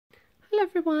Hello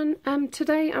everyone,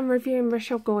 today I'm reviewing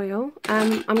Rochelle Goyle.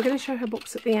 I'm going to show her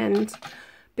box at the end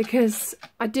because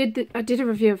I did a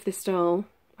review of this doll.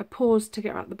 I paused to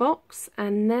get her out the box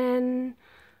and then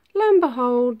lo and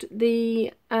behold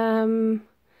it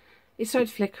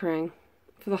started flickering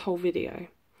for the whole video.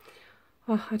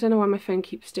 Oh, I don't know why my phone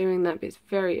keeps doing that, but it's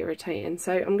very irritating.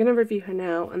 So I'm going to review her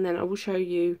now and then I will show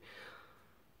you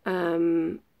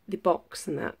the box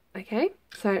and that. Okay,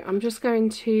 so I'm just going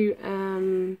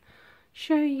to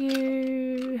show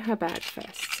you her bag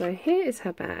first. So here is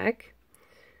her bag.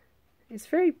 It's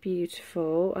very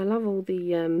beautiful. I love all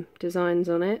the designs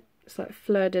on it. It's like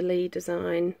fleur-de-lis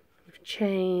design with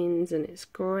chains, and it's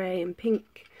grey and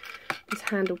pink. This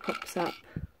handle pops up.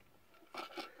 It's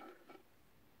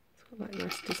got like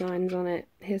nice designs on it.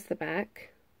 Here's the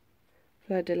back.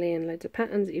 Fleur-de-lis and loads of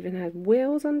patterns. It even has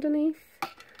wheels underneath,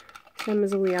 same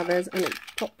as all the others, and it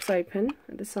pops open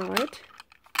at the side.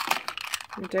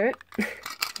 I'll do it.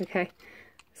 Okay,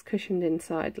 it's cushioned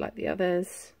inside like the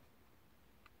others.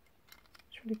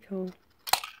 It's really cool.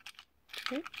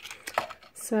 Okay.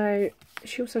 So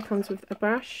she also comes with a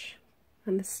brush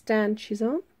and the stand she's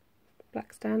on,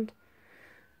 black stand.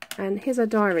 And here's her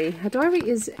diary. Her diary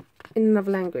is in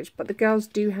another language, but the girls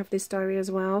do have this diary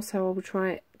as well, so I will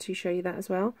try to show you that as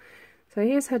well. So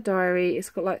here's her diary. It's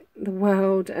got like the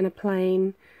world and a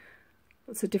plane,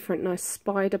 lots of different nice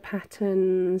spider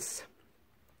patterns.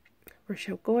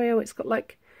 Rochelle Goyle. It's got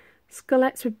like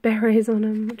skeletons with berries on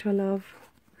them, which I love.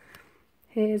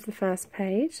 Here's the first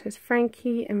page. So it's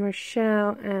Frankie and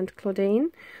Rochelle and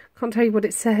Claudine. Can't tell you what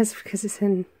it says because it's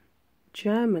in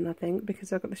German, I think,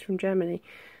 because I got this from Germany.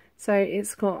 So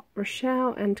it's got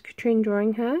Rochelle and Katrine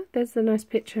drawing her. There's the nice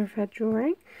picture of her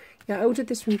drawing. Yeah, I ordered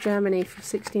this from Germany for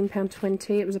 £16.20.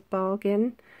 It was a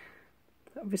bargain.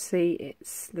 Obviously,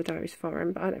 the diary's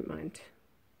foreign, but I don't mind.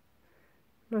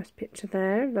 Nice picture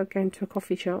there. They're going to a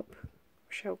coffee shop.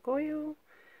 Rochelle Goyle.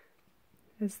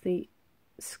 There's the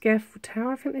Scaris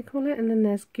Tower, I think they call it. And then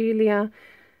there's Goyle,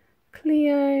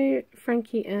 Cleo,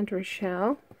 Frankie and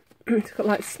Rochelle. It's got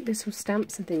like little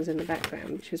stamps and things in the background,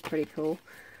 which is pretty cool.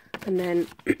 And then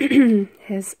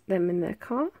here's them in their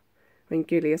car. I mean,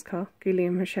 Goule's car. Goyle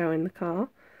and Rochelle in the car.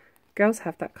 Girls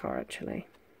have that car, actually.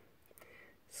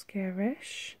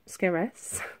 Scaris.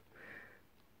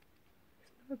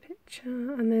 A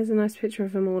picture, and there's a nice picture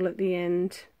of them all at the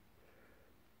end.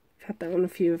 I've had that on a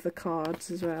few of the cards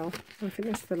as well. I think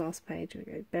that's the last page. There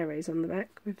we go, berets on the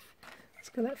back with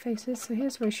skeleton faces. So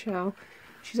here's Rochelle.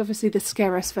 She's obviously the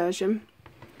scaris version,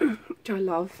 which I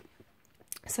love.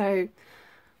 So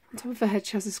on top of her head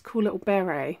she has this cool little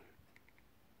beret,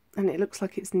 and it looks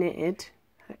like it's knitted.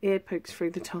 Her ear pokes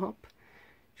through the top.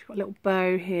 She's got a little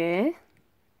bow here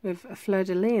with a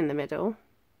fleur-de-lis in the middle.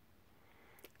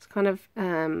 It's kind of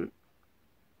on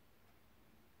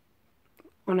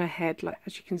her head, like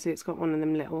as you can see, it's got one of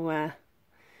them little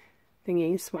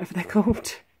thingies, whatever they're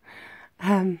called.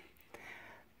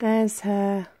 There's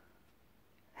her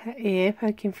ear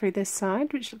poking through this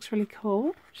side, which looks really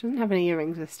cool. She doesn't have any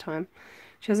earrings this time.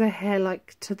 She has her hair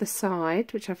like to the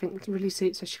side, which I think really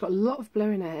suits her. She's got a lot of blue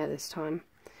in her hair this time,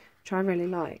 which I really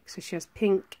like. So she has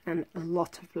pink and a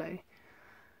lot of blue.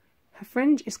 Her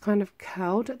fringe is kind of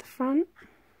curled at the front,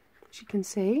 as you can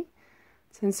see.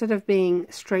 So instead of being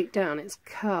straight down, it's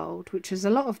curled, which is a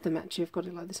lot of them actually have got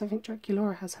it like this. I think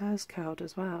Draculaura has hers curled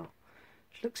as well,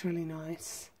 which looks really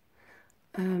nice.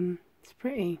 It's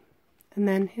pretty. And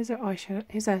then here's her eyeshadow.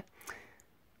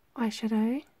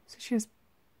 So she has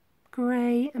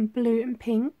grey and blue and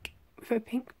pink with her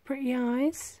pink pretty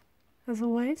eyes, as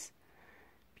always.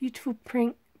 Beautiful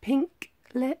pink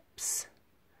lips.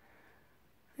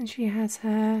 And she has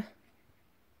her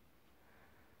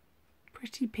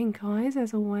pretty pink eyes,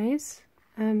 as always.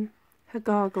 Her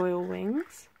gargoyle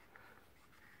wings.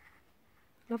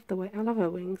 I love her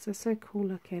wings. They're so cool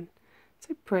looking,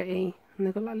 so pretty, and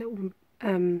they've got like little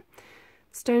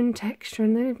stone texture,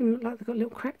 and they even look like they've got little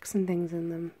cracks and things in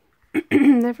them.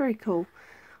 They're very cool.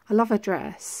 I love her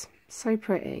dress. So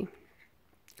pretty.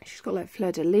 She's got like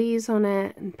fleur-de-lis on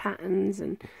it and patterns,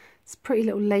 and it's a pretty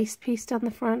little lace piece down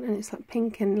the front, and it's like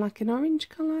pink and like an orange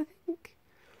colour, I think.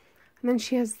 And then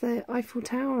she has the Eiffel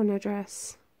Tower on her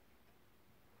dress.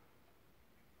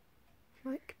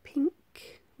 Like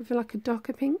pink, with like a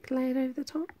darker pink layered over the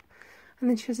top. And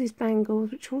then she has these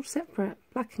bangles, which are all separate,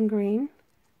 black and green.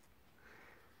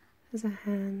 There's her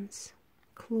hands,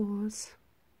 clawed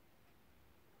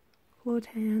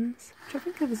hands, which I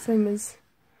think are the same as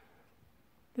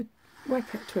the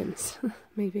Whitecat twins,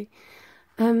 maybe.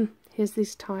 Here's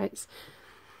these tights.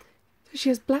 So she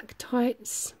has black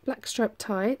tights, black striped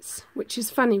tights, which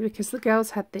is funny because the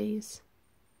girls had these.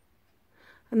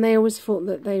 And they always thought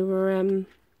that they were, we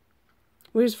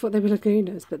always thought they were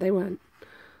lagunas, but they weren't.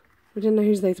 We didn't know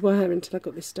whose they were until I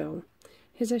got this doll.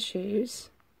 Here's her shoes.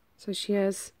 So she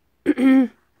has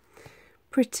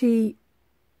pretty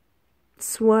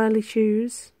swirly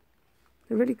shoes.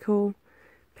 They're really cool.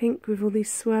 Pink with all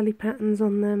these swirly patterns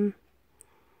on them.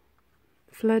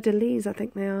 Fleur-de-lis, I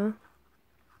think they are.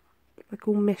 Like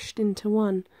all meshed into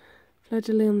one.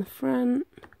 Fleur-de-lis on the front.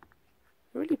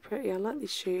 Really pretty. I like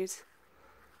these shoes.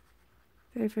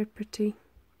 Very, very pretty.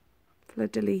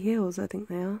 Fleur-de-lis heels, I think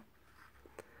they are.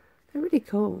 They're really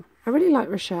cool. I really like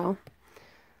Rochelle.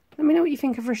 Let me know what you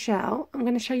think of Rochelle. I'm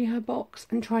going to show you her box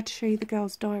and try to show you the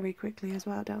girls' diary quickly as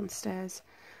well downstairs.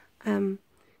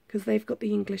 Because they've got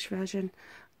the English version.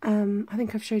 I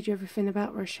think I've showed you everything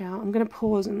about Rochelle. I'm going to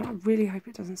pause and I really hope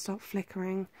it doesn't stop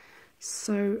flickering. It's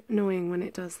so annoying when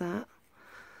it does that.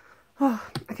 Oh,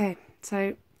 okay.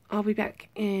 So I'll be back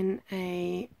in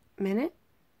a minute.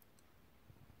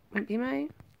 Won't be a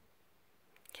moment.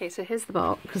 Okay, so here's the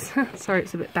box. Sorry,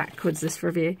 it's a bit backwards, this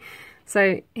review.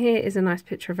 So here is a nice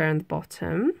picture of her on the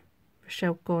bottom.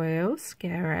 Rochelle Goyle,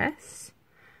 scaris.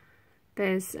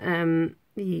 There's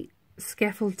the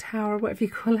scaffold tower, whatever you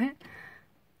call it.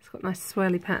 It's got nice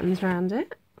swirly patterns around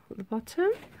it at the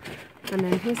bottom. And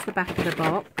then here's the back of the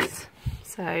box.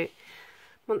 So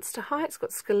Monster High, it's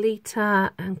got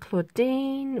Scalita and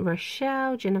Claudine,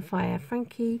 Rochelle, Jennifer,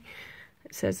 Frankie.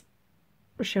 It says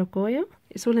Rochelle Goyle.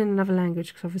 It's all in another language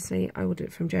because obviously I ordered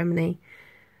it from Germany.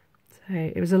 So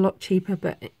it was a lot cheaper,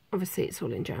 but obviously it's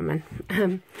all in German.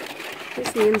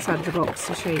 Here's the inside of the box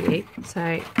to show you.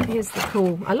 So here's the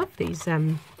cool, I love these, I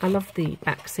love the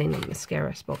back scene on the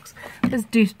Scaris box. There's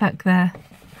Deuce back there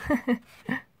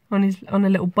on a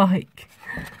little bike.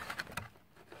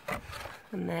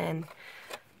 And then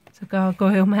there's a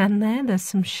gargoyle man there. There's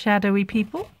some shadowy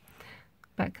people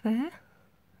back there.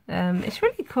 It's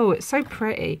really cool. It's so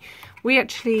pretty. We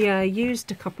actually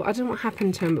used a couple, I don't know what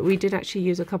happened to them, but we did actually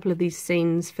use a couple of these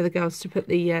scenes for the girls to put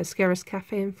the Scaris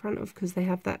Cafe in front of, because they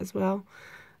have that as well.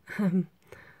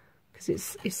 Because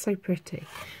it's so pretty.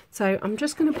 So I'm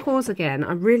just going to pause again.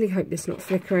 I really hope this is not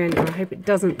flickering, and I hope it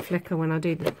doesn't flicker when I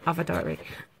do the other diary.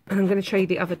 And I'm going to show you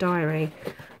the other diary,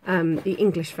 the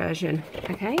English version.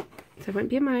 Okay, so it won't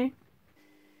be a mo.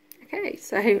 Okay,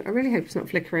 so I really hope it's not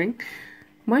flickering.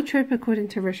 My trip according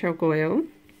to Rochelle Goyle.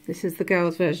 This is the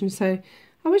girls' version. So,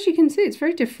 as you can see, it's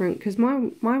very different because my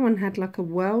one had like a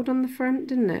world on the front,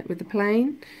 didn't it, with the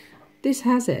plane. This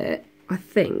has it, I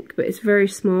think, but it's very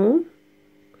small.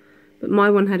 But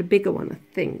my one had a bigger one, I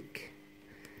think.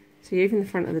 So even the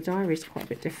front of the diary is quite a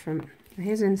bit different. Now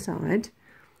here's inside.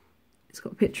 It's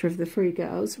got a picture of the three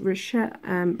girls,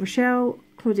 Rochelle,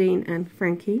 Claudine and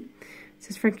Frankie. It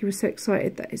says, Frankie was so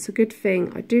excited that it's a good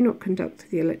thing I do not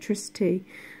conduct the electricity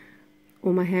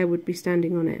or my hair would be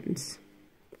standing on ends,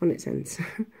 on its ends.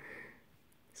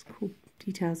 It's cool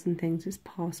details and things. There's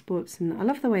passports, and I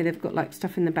love the way they've got like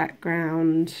stuff in the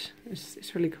background.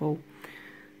 It's really cool.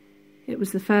 It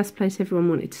was the first place everyone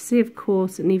wanted to see, of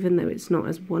course, and even though it's not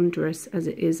as wondrous as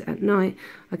it is at night,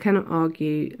 I cannot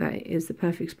argue that it is the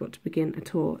perfect spot to begin a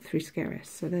tour through Scaris.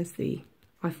 So there's the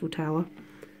Eiffel Tower,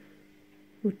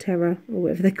 or Terror, or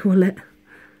whatever they call it.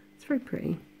 It's very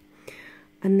pretty.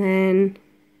 And then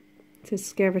it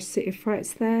says Scaris City of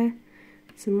Frights there.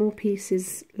 Some more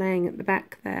pieces laying at the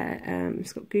back there.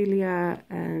 It's got Goyle,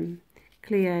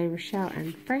 Cleo, Rochelle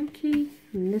and Frankie.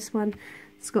 And this one,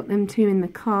 it's got them two in the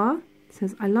car. It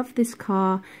says, I love this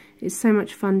car. It's so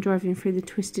much fun driving through the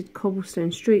twisted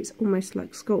cobblestone streets, almost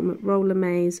like Scotland roller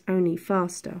maze, only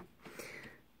faster.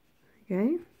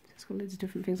 Okay, it's got loads of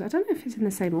different things. I don't know if it's in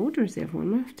the same order as the other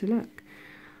one. I'll have to look.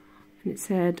 And it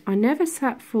said, I never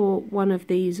sat for one of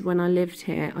these when I lived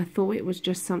here. I thought it was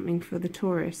just something for the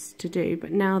tourists to do,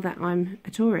 but now that I'm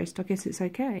a tourist, I guess it's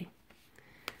okay.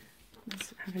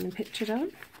 Let's having a picture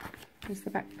done. There's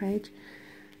the back page.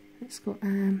 It's got,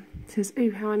 it says,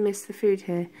 ooh, how I miss the food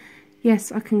here.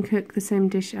 Yes, I can cook the same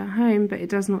dish at home, but it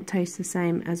does not taste the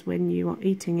same as when you are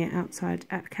eating it outside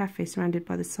at a cafe surrounded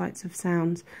by the sights of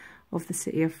sounds of the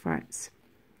city of frights.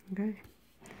 Okay.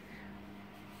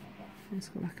 It's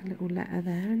got like a little letter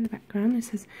there in the background. It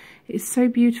says, it's so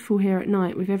beautiful here at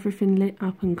night with everything lit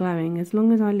up and glowing. As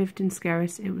long as I lived in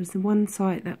Scaris, it was the one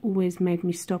sight that always made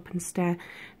me stop and stare.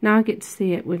 Now I get to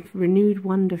see it with renewed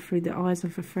wonder through the eyes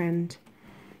of a friend.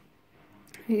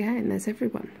 Yeah, and there's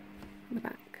everyone on the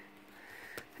back.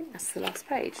 I think that's the last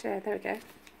page. There we go.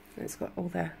 And it's got all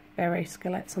the beret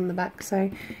skeletons on the back. So,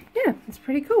 yeah, it's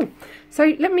pretty cool.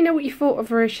 So, let me know what you thought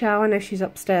of Rochelle. I know she's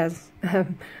upstairs.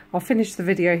 I'll finish the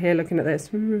video here looking at this.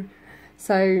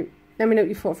 So, let me know what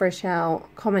you thought of Rochelle.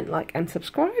 Comment, like, and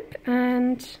subscribe.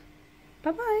 And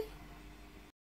Bye bye.